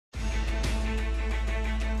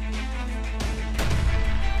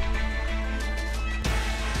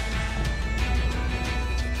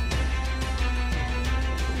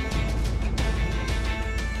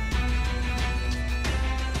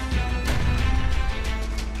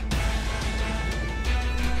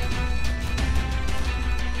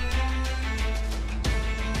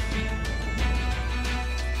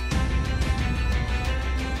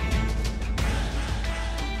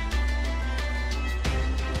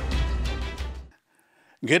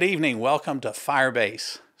Good evening. Welcome to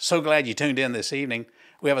Firebase. So glad you tuned in this evening.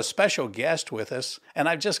 We have a special guest with us, and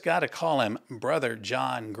I've just got to call him Brother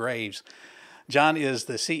John Graves. John is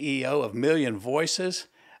the CEO of Million Voices,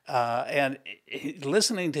 and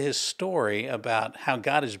listening to his story about how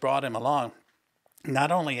God has brought him along,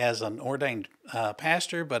 not only as an ordained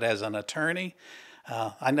pastor, but as an attorney.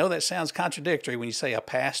 I know that sounds contradictory when you say a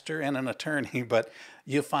pastor and an attorney, but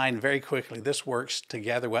you'll find very quickly this works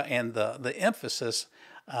together well. And the emphasis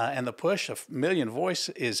and the push of Million Voice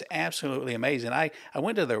is absolutely amazing. I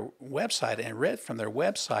went to their website and read from their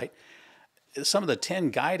website some of the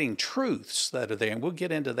 10 guiding truths that are there. And we'll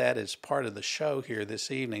get into that as part of the show here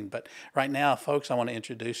this evening. But right now, folks, I want to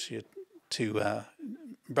introduce you to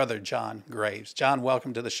Brother John Graves. John,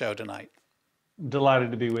 welcome to the show tonight.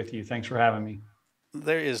 Delighted to be with you. Thanks for having me.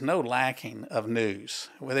 There is no lacking of news,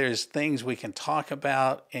 where there's things we can talk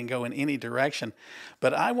about and go in any direction.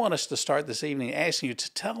 But I want us to start this evening asking you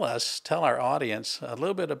to tell our audience a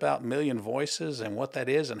little bit about Million Voices and what that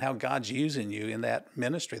is and how God's using you in that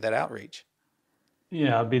ministry, that outreach.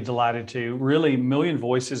 Yeah, I'd be delighted to. Really, Million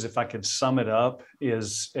Voices, if I could sum it up,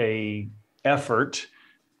 is a effort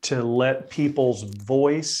to let people's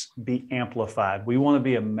voice be amplified. We want to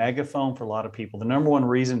be a megaphone for a lot of people. The number one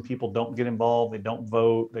reason people don't get involved, they don't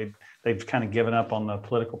vote, they've kind of given up on the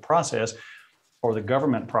political process or the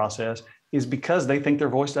government process is because they think their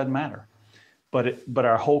voice doesn't matter. But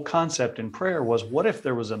our whole concept in prayer was, what if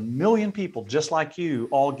there was a million people just like you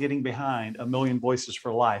all getting behind a million voices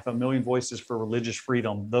for life, a million voices for religious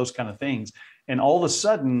freedom, those kind of things. And all of a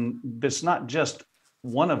sudden, it's not just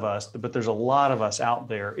one of us, but there's a lot of us out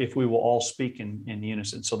there if we will all speak in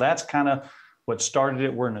unison. So that's kind of what started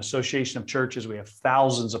it. We're an association of churches. We have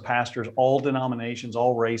thousands of pastors, all denominations,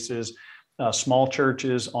 all races, small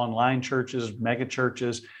churches, online churches, mega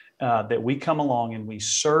churches, that we come along and we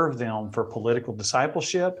serve them for political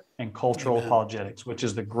discipleship and cultural apologetics, which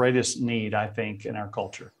is the greatest need, I think, in our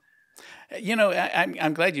culture. You know,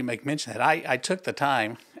 I'm glad you make mention of that. I took the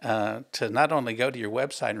time to not only go to your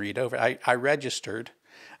website and read over, I registered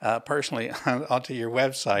personally onto your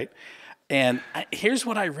website. And here's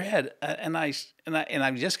what I read, and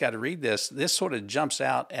I've just got to read this. This sort of jumps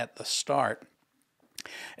out at the start.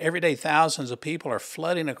 Every day, thousands of people are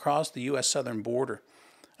flooding across the U.S. southern border.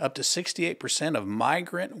 Up to 68% of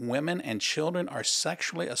migrant women and children are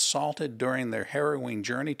sexually assaulted during their harrowing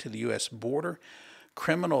journey to the U.S. border.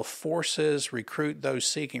 Criminal forces recruit those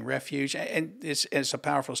seeking refuge, and it's a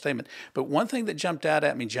powerful statement. But one thing that jumped out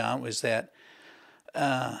at me, John, was that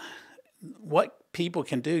what people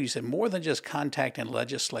can do, you said, more than just contacting a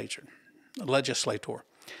legislator.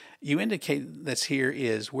 You indicate that's here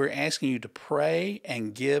is we're asking you to pray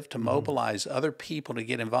and give to mobilize other people to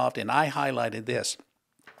get involved. And I highlighted this.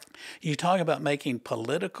 You talk about making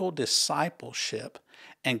political discipleship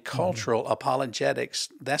and cultural apologetics.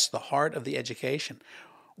 That's the heart of the education.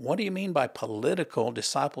 What do you mean by political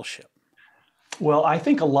discipleship? Well, I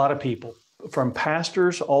think a lot of people, from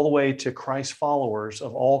pastors all the way to Christ followers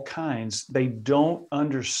of all kinds, they don't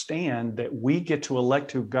understand that we get to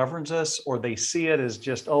elect who governs us, or they see it as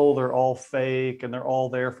just, oh, they're all fake and they're all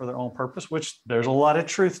there for their own purpose, which there's a lot of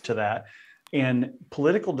truth to that. And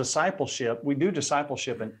political discipleship, we do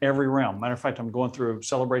discipleship in every realm. Matter of fact, I'm going through a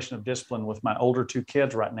celebration of discipline with my older two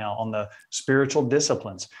kids right now on the spiritual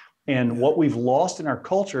disciplines. And what we've lost in our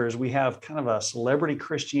culture is we have kind of a celebrity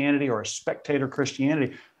Christianity or a spectator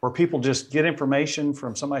Christianity where people just get information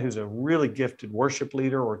from somebody who's a really gifted worship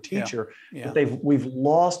leader or teacher. But we've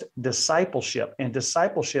lost discipleship. And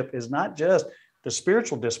discipleship is not just the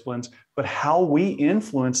spiritual disciplines, but how we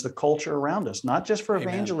influence the culture around us, not just for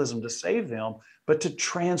evangelism to save them, but to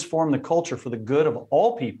transform the culture for the good of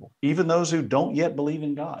all people, even those who don't yet believe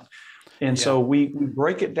in God. And so we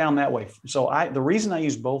break it down that way. So the reason I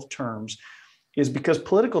use both terms is because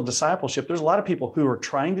political discipleship, there's a lot of people who are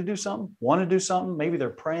trying to do something, want to do something. Maybe they're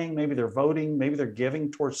praying, maybe they're voting, maybe they're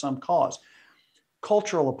giving towards some cause.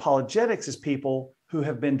 Cultural apologetics is people who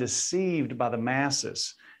have been deceived by the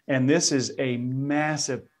masses. And this is a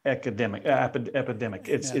massive epidemic.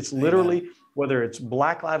 It's literally, whether it's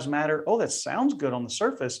Black Lives Matter, oh, that sounds good on the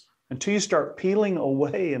surface, until you start peeling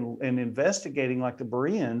away and investigating like the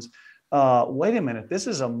Bereans. Wait a minute, this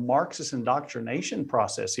is a Marxist indoctrination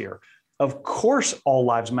process here. Of course, all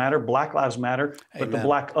lives matter, Black lives matter, but the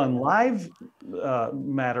Black unlive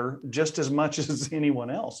matter just as much as anyone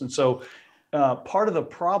else. And so part of the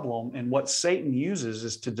problem and what Satan uses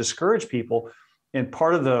is to discourage people. And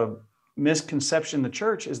part of the misconception in the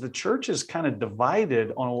church is kind of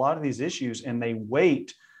divided on a lot of these issues, and they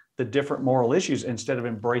weight the different moral issues instead of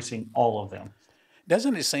embracing all of them.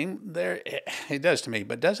 Doesn't it seem there? It does to me,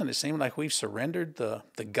 but doesn't it seem like we've surrendered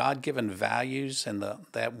the God-given values and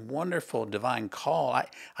that wonderful divine call?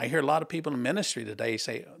 I hear a lot of people in ministry today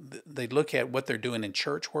say they look at what they're doing in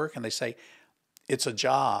church work and they say it's a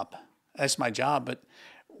job. That's my job. But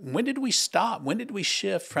when did we stop? When did we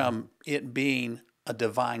shift from it being a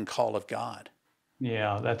divine call of God?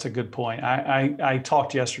 Yeah, that's a good point. I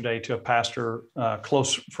talked yesterday to a pastor,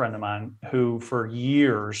 close friend of mine, who for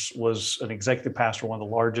years was an executive pastor of one of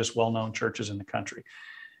the largest well-known churches in the country.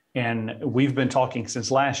 And we've been talking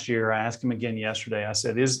since last year. I asked him again yesterday. I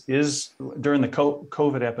said, is during the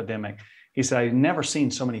COVID epidemic, he said, I've never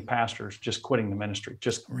seen so many pastors just quitting the ministry,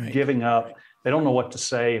 just giving up. They don't know what to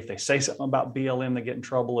say. If they say something about BLM, they get in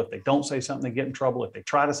trouble. If they don't say something, they get in trouble. If they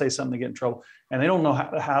try to say something, they get in trouble. And they don't know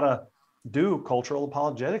how to do cultural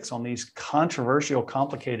apologetics on these controversial,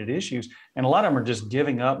 complicated issues. And a lot of them are just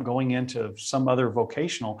giving up, going into some other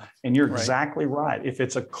vocational. And you're exactly right. If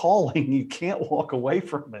it's a calling, you can't walk away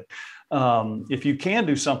from it. If you can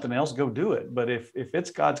do something else, go do it. But if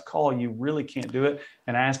it's God's call, you really can't do it.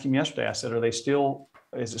 And I asked him yesterday, I said, is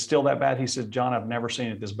it still that bad? He said, John, I've never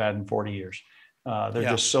seen it this bad in 40 years. There's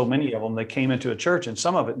just so many of them. They came into a church, and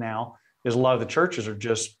some of it now is a lot of the churches are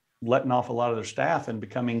just letting off a lot of their staff and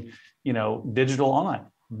becoming, digital online.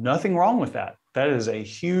 Nothing wrong with that. That is a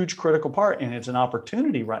huge critical part. And it's an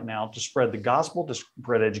opportunity right now to spread the gospel, to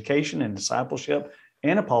spread education and discipleship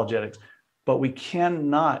and apologetics. But we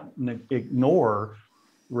cannot ignore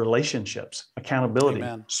relationships, accountability,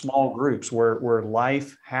 small groups where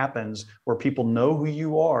life happens, where people know who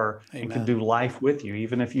you are and can do life with you,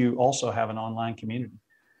 even if you also have an online community.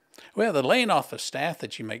 Well, the laying off of staff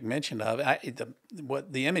that you make mention of,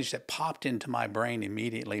 the image that popped into my brain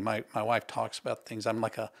immediately, my wife talks about things, I'm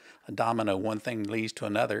like a domino, one thing leads to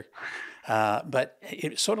another. But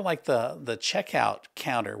it's sort of like the checkout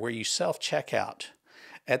counter where you self-checkout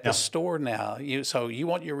at the store now. So you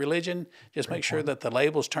want your religion, just make sure that the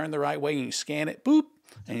label's turned the right way, and you scan it, boop,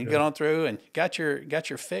 and you get on through and got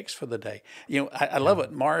your fix for the day. I love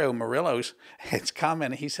what Mario Murillo's his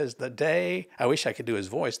comment. He says, the day, I wish I could do his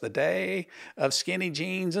voice, the day of skinny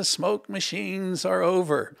jeans and smoke machines are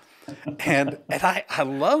over. And I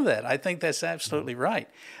love that. I think that's absolutely right.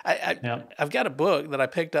 I've got a book that I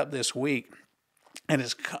picked up this week, and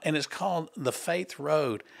it's called The Faith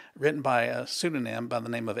Road, written by a pseudonym by the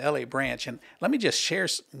name of Elliot Branch. And let me just share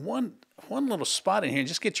one little spot in here and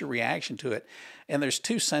just get your reaction to it. And there's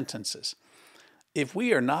 2 sentences. If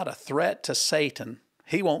we are not a threat to Satan,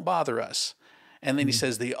 he won't bother us. And then he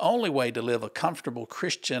says, the only way to live a comfortable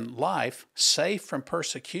Christian life, safe from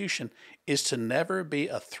persecution, is to never be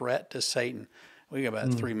a threat to Satan. We got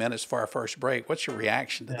about 3 minutes for our first break. What's your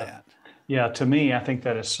reaction to that? Yeah, to me, I think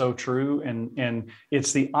that is so true. And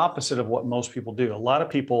it's the opposite of what most people do. A lot of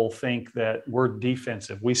people think that we're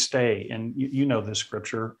defensive. We stay. And you know this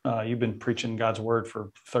scripture. You've been preaching God's word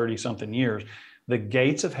for 30-something years. The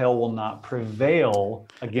gates of hell will not prevail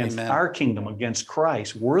against our kingdom, against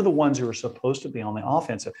Christ. We're the ones who are supposed to be on the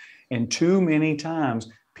offensive. And too many times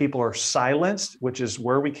people are silenced, which is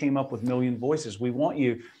where we came up with Million Voices. We want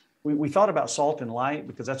you. We thought about salt and light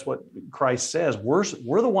because that's what Christ says. We're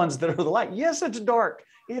the ones that are the light. Yes, it's dark.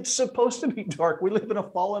 It's supposed to be dark. We live in a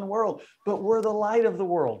fallen world, but we're the light of the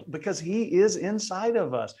world because he is inside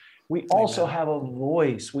of us. We also have a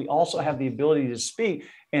voice. We also have the ability to speak.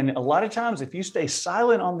 And a lot of times, if you stay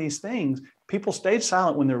silent on these things, people stayed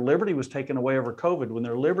silent when their liberty was taken away over COVID, when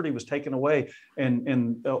their liberty was taken away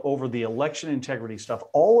and over the election integrity stuff.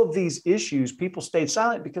 All of these issues, people stayed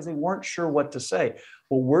silent because they weren't sure what to say.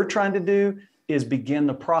 What we're trying to do is begin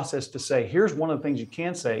the process to say, here's one of the things you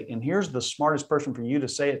can say, and here's the smartest person for you to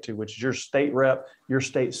say it to, which is your state rep, your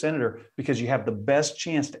state senator, because you have the best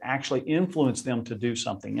chance to actually influence them to do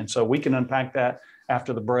something. And so we can unpack that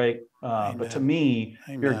after the break. But to me,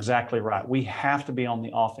 you're exactly right. We have to be on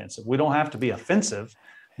the offensive. We don't have to be offensive,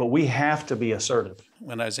 but we have to be assertive.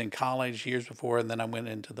 When I was in college years before, and then I went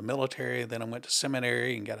into the military, then I went to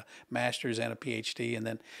seminary and got a master's and a PhD. And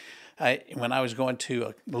then when I was going to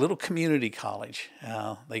a little community college,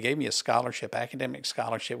 they gave me a scholarship, academic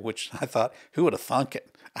scholarship, which I thought, who would have thunk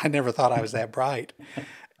it? I never thought I was that bright.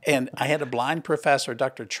 And I had a blind professor,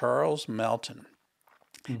 Dr. Charles Melton.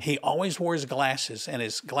 He always wore his glasses, and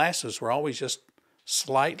his glasses were always just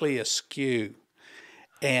slightly askew.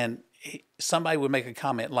 And somebody would make a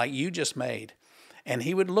comment like you just made, and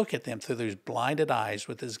he would look at them through those blinded eyes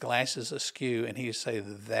with his glasses askew, and he would say,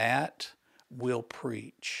 that will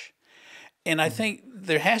preach. And I think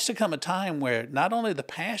there has to come a time where not only the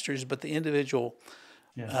pastors, but the individual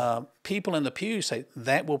people in the pew say,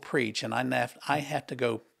 that will preach, and I have to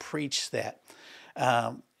go preach that.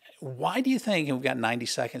 why do you think, and we've got 90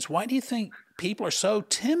 seconds, why do you think people are so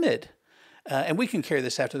timid? And we can carry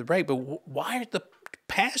this after the break, but why are the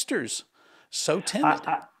pastors so timid?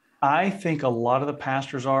 I think a lot of the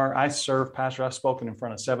pastors are. I serve pastors. I've spoken in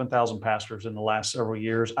front of 7,000 pastors in the last several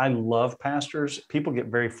years. I love pastors. People get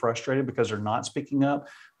very frustrated because they're not speaking up,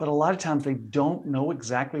 but a lot of times they don't know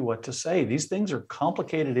exactly what to say. These things are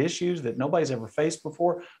complicated issues that nobody's ever faced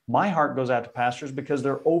before. My heart goes out to pastors because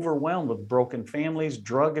they're overwhelmed with broken families,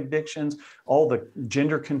 drug addictions, all the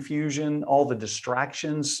gender confusion, all the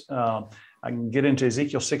distractions. I can get into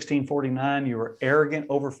Ezekiel 16:49. You were arrogant,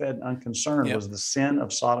 overfed, and unconcerned was the sin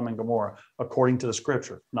of Sodom and Gomorrah, according to the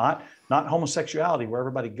scripture. Not homosexuality where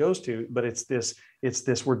everybody goes to, but it's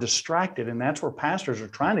this we're distracted. And that's where pastors are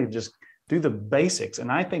trying to just do the basics.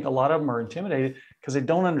 And I think a lot of them are intimidated because they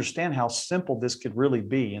don't understand how simple this could really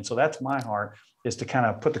be. And so that's my heart, is to kind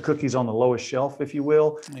of put the cookies on the lowest shelf, if you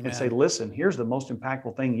will, Amen. And say, listen, here's the most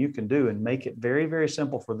impactful thing you can do, and make it very, very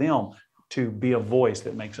simple for them to be a voice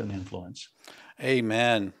that makes an influence.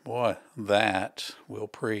 Amen. Boy, that will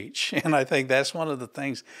preach. And I think that's one of the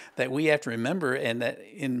things that we have to remember, and that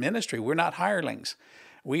in ministry, we're not hirelings.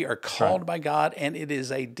 We are called by God, and it is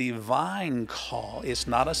a divine call. It's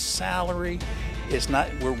not a salary. It's not,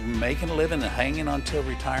 we're making a living and hanging on till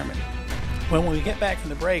retirement. When we get back from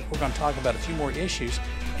the break, we're going to talk about a few more issues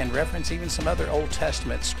and reference even some other Old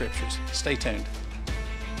Testament scriptures. Stay tuned.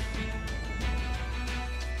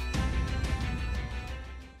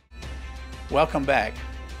 Welcome back.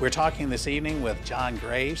 We're talking this evening with John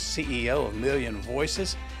Graves, CEO of Million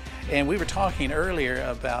Voices. And we were talking earlier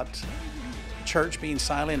about church being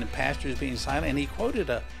silent and pastors being silent. And he quoted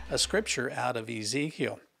a scripture out of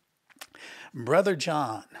Ezekiel. Brother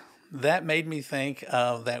John, that made me think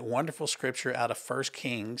of that wonderful scripture out of 1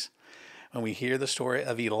 Kings when we hear the story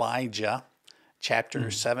of Elijah,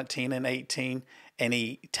 chapter 17 and 18. And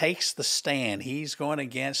he takes the stand. He's going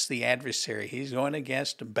against the adversary. He's going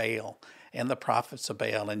against Baal and the prophets of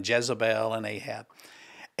Baal and Jezebel and Ahab.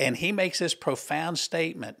 And he makes this profound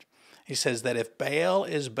statement. He says that if Baal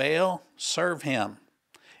is Baal, serve him.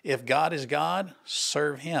 If God is God,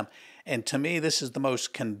 serve him. And to me, this is the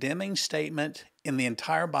most condemning statement in the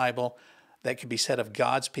entire Bible that could be said of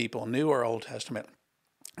God's people, New or Old Testament.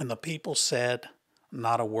 And the people said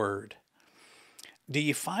not a word. Do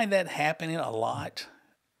you find that happening a lot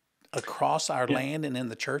across our land and in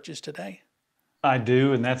the churches today? I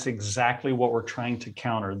do, and that's exactly what we're trying to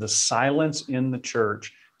counter. The silence in the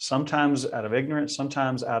church, sometimes out of ignorance,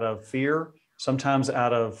 sometimes out of fear, sometimes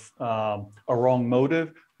out of a wrong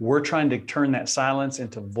motive. We're trying to turn that silence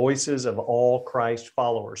into voices of all Christ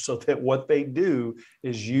followers, so that what they do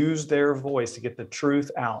is use their voice to get the truth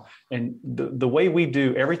out. And the way we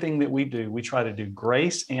do everything that we do, we try to do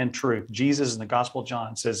grace and truth. Jesus in the Gospel of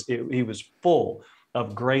John says he was full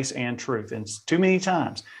of grace and truth. And too many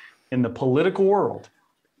times in the political world,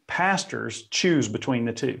 pastors choose between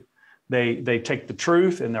the two. They take the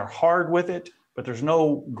truth and they're hard with it, but there's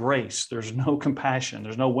no grace, there's no compassion,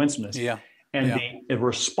 there's no winsomeness. And the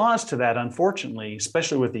response to that, unfortunately,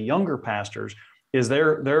 especially with the younger pastors, is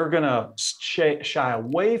they're going to shy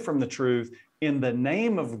away from the truth in the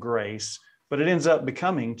name of grace, but it ends up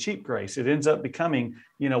becoming cheap grace. It ends up becoming,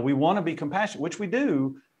 we want to be compassionate, which we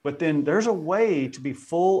do, but then there's a way to be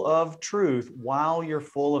full of truth while you're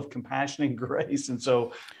full of compassion and grace. And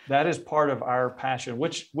so that is part of our passion,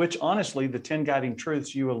 which honestly, the 10 guiding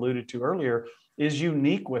truths you alluded to earlier is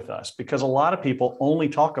unique with us, because a lot of people only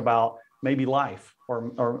talk about maybe life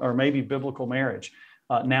or maybe biblical marriage.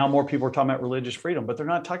 Now more people are talking about religious freedom, but they're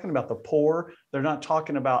not talking about the poor. They're not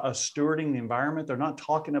talking about us stewarding the environment. They're not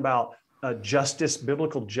talking about justice,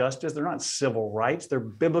 biblical justice. They're not civil rights. They're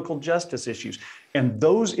biblical justice issues. And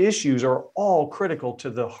those issues are all critical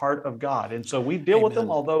to the heart of God. And so we deal with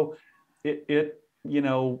them, although it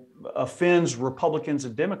offends Republicans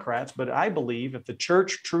and Democrats. But I believe if the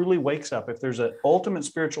church truly wakes up, if there's an ultimate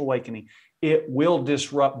spiritual awakening, it will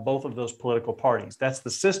disrupt both of those political parties. That's the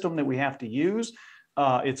system that we have to use.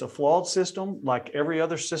 It's a flawed system, like every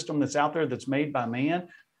other system that's out there that's made by man,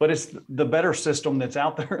 but it's the better system that's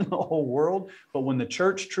out there in the whole world. But when the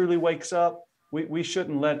church truly wakes up, we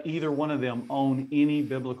shouldn't let either one of them own any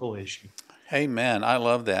biblical issue. Amen. I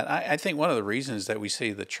love that. I think one of the reasons that we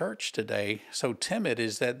see the church today so timid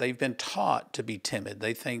is that they've been taught to be timid.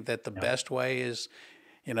 They think that the best way is,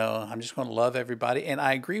 I'm just going to love everybody. And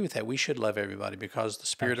I agree with that. We should love everybody because the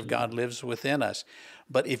Spirit of God lives within us.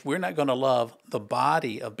 But if we're not going to love the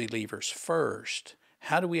body of believers first,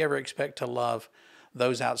 how do we ever expect to love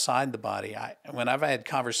those outside the body? When I've had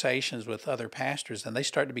conversations with other pastors and they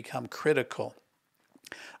start to become critical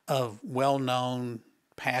of well-known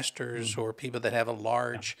pastors or people that have a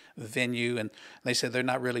large venue, and they say they're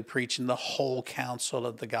not really preaching the whole counsel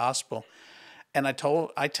of the gospel. And I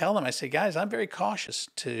tell them, I say, guys, I'm very cautious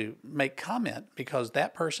to make comment because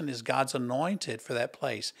that person is God's anointed for that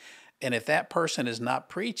place. And if that person is not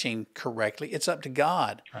preaching correctly, it's up to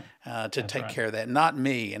God to take care of that, not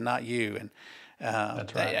me and not you. And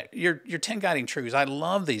That's right. Your 10 guiding truths, I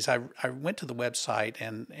love these. I went to the website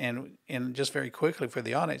and just very quickly for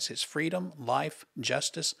the audience, it's freedom, life,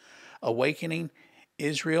 justice, awakening,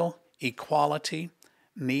 Israel, equality,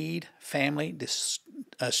 need, family,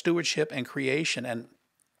 stewardship, and creation.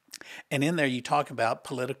 And in there you talk about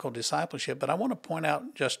political discipleship, but I want to point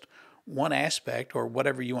out just one aspect or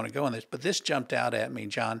whatever you want to go in this, but this jumped out at me,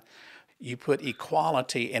 John. You put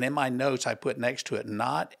equality, and in my notes I put next to it,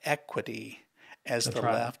 not equity, as the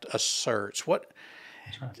left asserts. What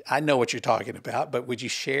I know what you're talking about, but would you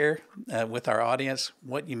share with our audience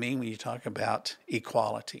what you mean when you talk about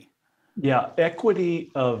equality? Yeah,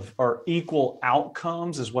 equity of or equal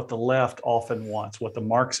outcomes is what the left often wants, what the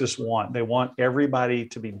Marxists want. They want everybody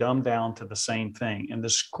to be dumbed down to the same thing. And the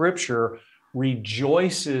scripture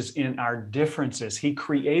rejoices in our differences. He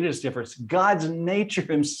created us difference. God's nature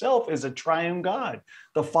himself is a triune God.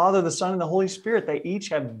 The Father, the Son, and the Holy Spirit, they each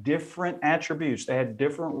have different attributes. They had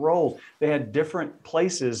different roles. They had different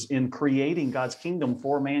places in creating God's kingdom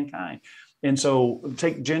for mankind. And so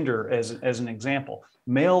take gender as an example.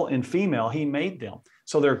 Male and female, he made them.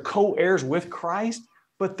 So they're co-heirs with Christ,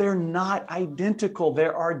 but they're not identical.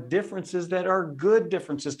 There are differences that are good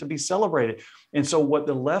differences to be celebrated. And so what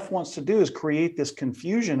the left wants to do is create this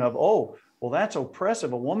confusion of, oh, well, that's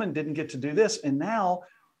oppressive. A woman didn't get to do this. And now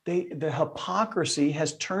the hypocrisy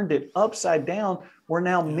has turned it upside down where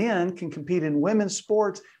now men can compete in women's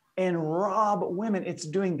sports and rob women. It's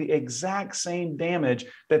doing the exact same damage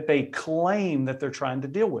that they claim that they're trying to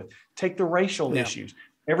deal with. Take the racial issues.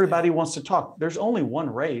 Everybody wants to talk. There's only one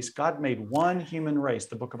race. God made one human race,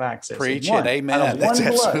 the book of Acts says. Preach it, amen. That's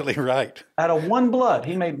absolutely right. Out of one blood,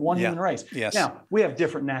 he made one human race. Yes. Now, we have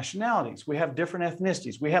different nationalities. We have different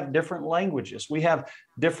ethnicities. We have different languages. We have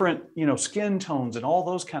different, skin tones and all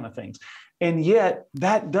those kind of things. And yet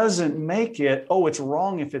that doesn't make it, oh, it's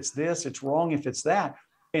wrong if it's this, it's wrong if it's that.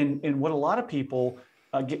 And what a lot of people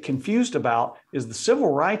get confused about is the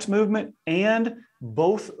civil rights movement and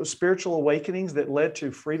both spiritual awakenings that led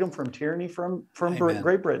to freedom from tyranny from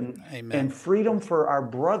Great Britain. Amen. And freedom for our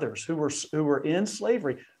brothers who were in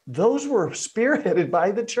slavery. Those were spearheaded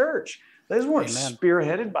by the church. Those weren't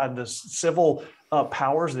spearheaded by the civil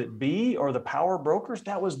powers that be or the power brokers.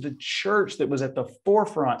 That was the church that was at the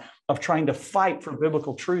forefront of trying to fight for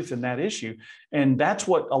biblical truth in that issue. And that's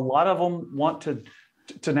what a lot of them want to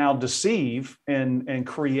now deceive and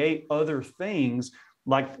create other things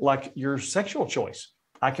like your sexual choice.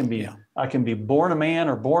 I can be born a man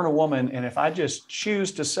or born a woman, and if I just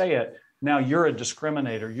choose to say it, now you're a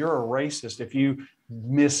discriminator, you're a racist if you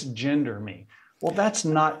misgender me. Well, that's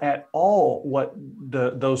not at all what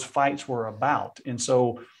those fights were about. And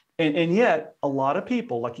so, and yet a lot of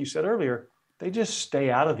people, like you said earlier, they just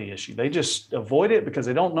stay out of the issue. They just avoid it because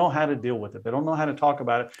they don't know how to deal with it. They don't know how to talk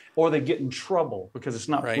about it, or they get in trouble because it's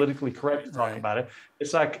not politically correct to talk about it.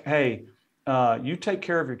 It's like, hey, you take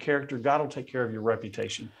care of your character, God will take care of your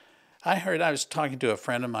reputation. I was talking to a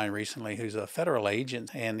friend of mine recently who's a federal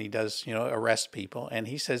agent, and he does, arrest people. And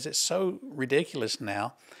he says it's so ridiculous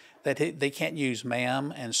now that they can't use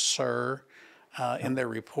ma'am and sir in their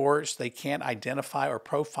reports. They can't identify or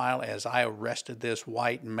profile as I arrested this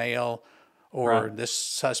white male or this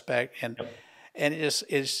suspect. And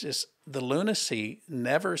it's just the lunacy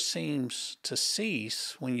never seems to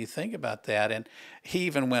cease when you think about that. And he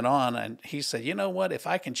even went on and he said, you know what, if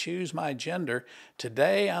I can choose my gender,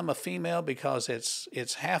 today I'm a female because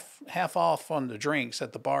it's half off on the drinks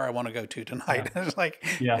at the bar I want to go to tonight. It's like,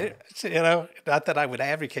 not that I would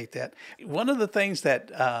advocate that. One of the things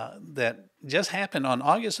that just happened on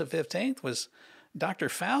August the 15th was Dr.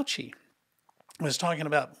 Fauci was talking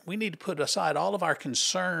about we need to put aside all of our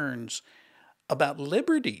concerns about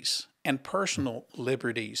liberties and personal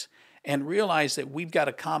liberties and realize that we've got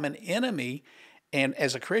a common enemy. And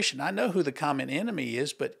as a Christian, I know who the common enemy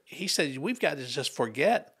is, but he says we've got to just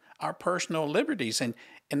forget our personal liberties. And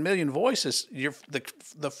in Million Voices,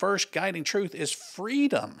 the first guiding truth is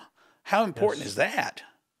freedom. How important is that?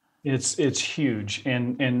 It's huge,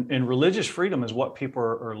 and religious freedom is what people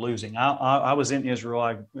are losing. I was in Israel.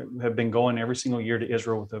 I have been going every single year to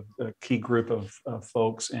Israel with a key group of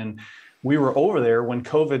folks, and we were over there when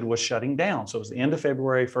COVID was shutting down. So it was the end of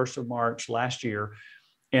February, 1st of March last year.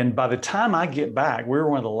 And by the time I get back, we were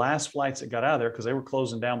one of the last flights that got out of there because they were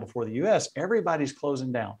closing down before the U.S. Everybody's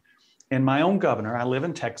closing down. and my own governor, I live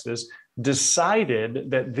in Texas,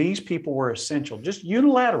 decided that these people were essential, just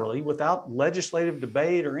unilaterally, without legislative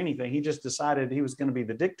debate or anything. He just decided he was going to be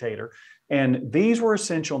the dictator. And these were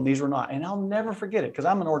essential and these were not. And I'll never forget it because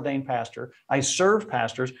I'm an ordained pastor. I serve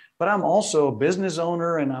pastors, but I'm also a business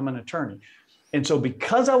owner and I'm an attorney. And so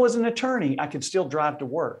because I was an attorney, I could still drive to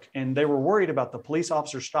work. And they were worried about the police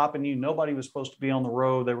officer stopping you. Nobody was supposed to be on the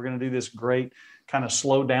road. They were going to do this great kind of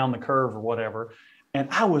slow down the curve or whatever. And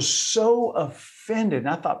I was so offended. And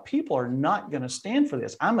I thought people are not going to stand for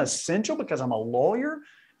this. I'm essential because I'm a lawyer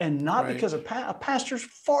and not because a pastor's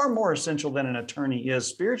far more essential than an attorney is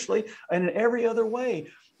spiritually and in every other way.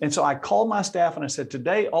 And so I called my staff and I said,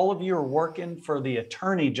 today, all of you are working for the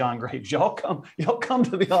attorney, John Graves. Y'all come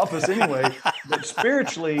to the office anyway, but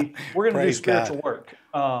spiritually, we're going to do spiritual work.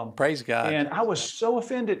 Praise God. And I was so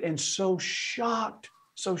offended and so shocked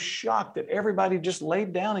that everybody just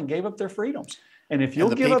laid down and gave up their freedoms. And if you'll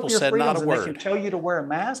give up your freedoms and they can tell you to wear a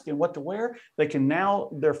mask and what to wear,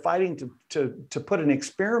 they're fighting to put an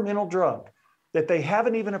experimental drug that they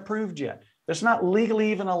haven't even approved yet. That's not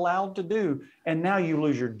legally even allowed to do. And now you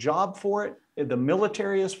lose your job for it. The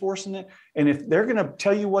military is forcing it. And if they're going to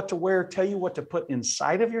tell you what to wear, tell you what to put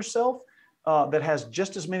inside of yourself, that has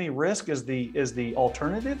just as many risks as the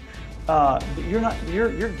alternative,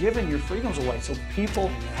 you're giving your freedoms away. So people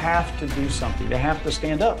have to do something. They have to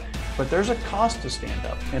stand up. But there's a cost to stand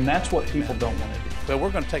up, and that's what people don't want to do. Well, we're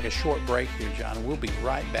going to take a short break here, John, and we'll be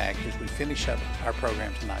right back as we finish up our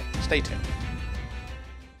program tonight. Stay tuned.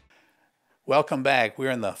 Welcome back. We're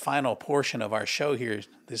in the final portion of our show here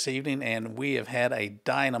this evening, and we have had a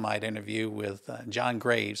dynamite interview with John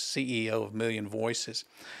Graves, CEO of Million Voices.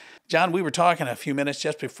 John, we were talking a few minutes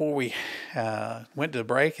just before we went to the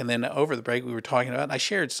break, and then over the break we were talking about, and I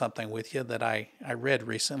shared something with you that I read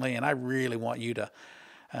recently, and I really want you to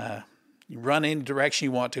run any direction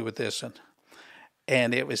you want to with this.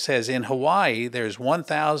 And it says, in Hawaii, there's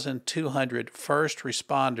 1,200 first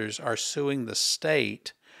responders are suing the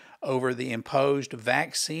state over the imposed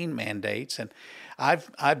vaccine mandates. And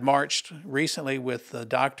I've marched recently with the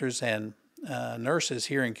doctors and nurses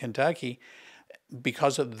here in Kentucky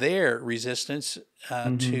because of their resistance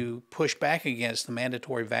to push back against the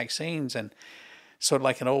mandatory vaccines. And sort of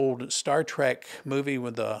like an old Star Trek movie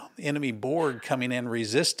with the enemy Borg coming in,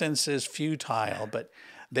 resistance is futile, but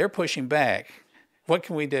they're pushing back. What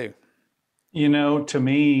can we do? You know, to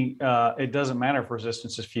me, it doesn't matter if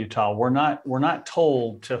resistance is futile. We're not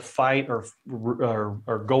told to fight or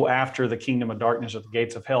go after the kingdom of darkness or the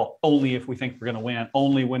gates of hell only if we think we're going to win,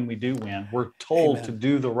 only when we do win. We're told to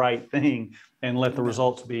do the right thing and let the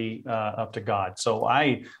results be up to God. So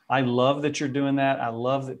I love that you're doing that. I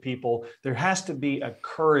love that there has to be a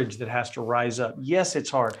courage that has to rise up. Yes, it's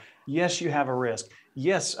hard. Yes, you have a risk.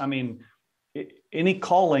 Yes, I mean, any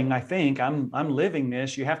calling, I think, I'm living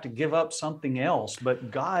this, you have to give up something else.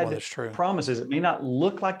 But God promises it may not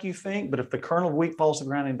look like you think, but if the kernel of wheat falls to the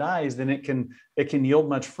ground and dies, then it can yield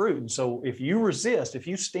much fruit. And so if you resist, if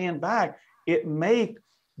you stand back, it may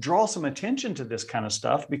draw some attention to this kind of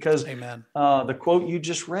stuff because the quote you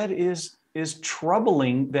just read is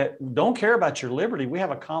troubling, that don't care about your liberty. We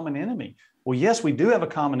have a common enemy. Well, yes, we do have a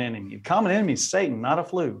common enemy. The common enemy is Satan, not a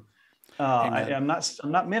flu. I'm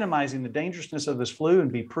not minimizing the dangerousness of this flu,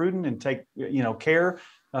 and be prudent and take care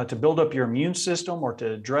to build up your immune system or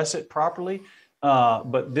to address it properly.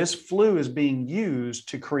 But this flu is being used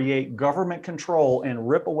to create government control and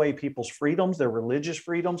rip away people's freedoms, their religious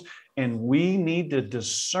freedoms. And we need to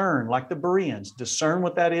discern, like the Bereans, discern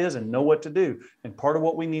what that is and know what to do. And part of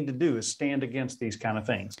what we need to do is stand against these kind of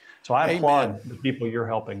things. So I applaud the people you're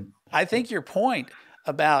helping. I think your point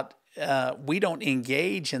about we don't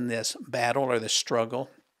engage in this battle or this struggle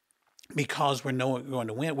because we know we're going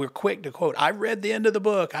to win. We're quick to quote, I read the end of the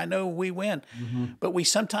book, I know we win. But we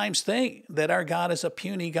sometimes think that our God is a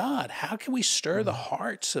puny God. How can we stir the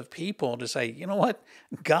hearts of people to say, you know what,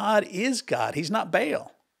 God is God. He's not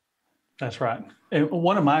Baal. That's right. And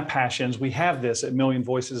one of my passions, we have this at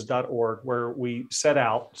millionvoices.org where we set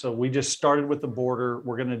out. So we just started with the border.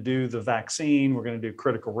 We're going to do the vaccine. We're going to do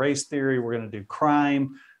critical race theory. We're going to do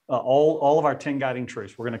crime. All of our 10 guiding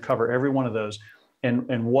truths. We're going to cover every one of those.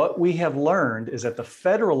 And what we have learned is at the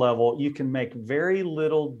federal level, you can make very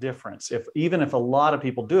little difference, even if a lot of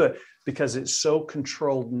people do it, because it's so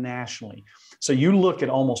controlled nationally. So you look at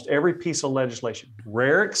almost every piece of legislation,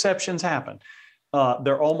 rare exceptions happen.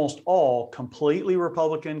 They're almost all completely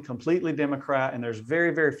Republican, completely Democrat, and there's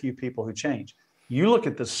very, very few people who change. You look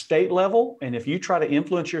at the state level, and if you try to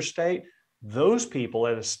influence your state, those people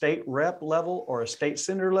at a state rep level or a state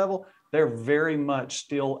senator level, they're very much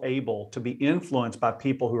still able to be influenced by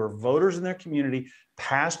people who are voters in their community.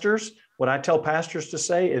 Pastors, what I tell pastors to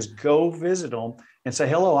say is go visit them and say,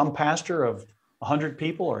 hello, I'm pastor of 100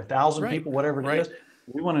 people or 1,000 people, whatever it is.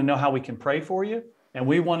 We want to know how we can pray for you. And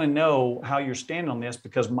we want to know how you're standing on this,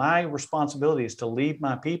 because my responsibility is to lead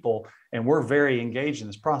my people, and we're very engaged in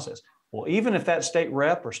this process. Well, even if that state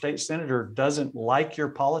rep or state senator doesn't like your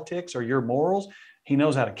politics or your morals, he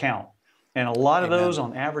knows how to count. And a lot of those,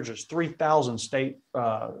 on average, is 3,000 state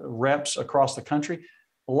reps across the country.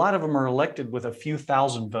 A lot of them are elected with a few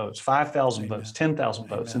thousand votes, 5,000 votes, 10,000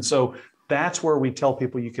 votes. And so that's where we tell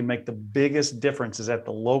people you can make the biggest difference is at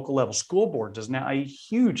the local level. School boards is now a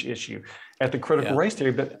huge issue at the critical race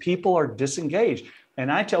theory, but people are disengaged. And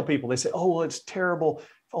I tell people, they say, oh, well, it's terrible.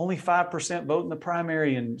 If only 5% vote in the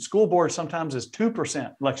primary, and school board sometimes is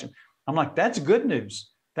 2% election. I'm like, that's good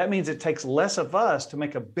news. That means it takes less of us to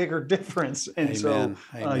make a bigger difference. And so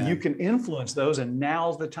you can influence those. And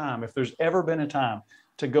now's the time. If there's ever been a time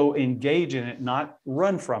to go engage in it, not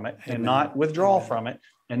run from it, and not withdraw from it,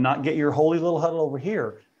 and not get your holy little huddle over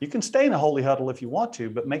here. You can stay in a holy huddle if you want to,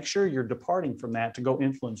 but make sure you're departing from that to go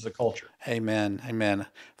influence the culture. Amen. Amen.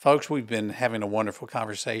 Folks, we've been having a wonderful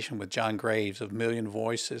conversation with John Graves of Million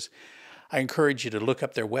Voices. I encourage you to look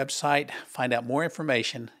up their website, find out more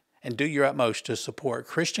information, and do your utmost to support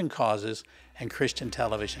Christian causes and Christian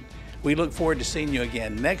television. We look forward to seeing you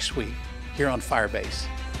again next week here on Firebase.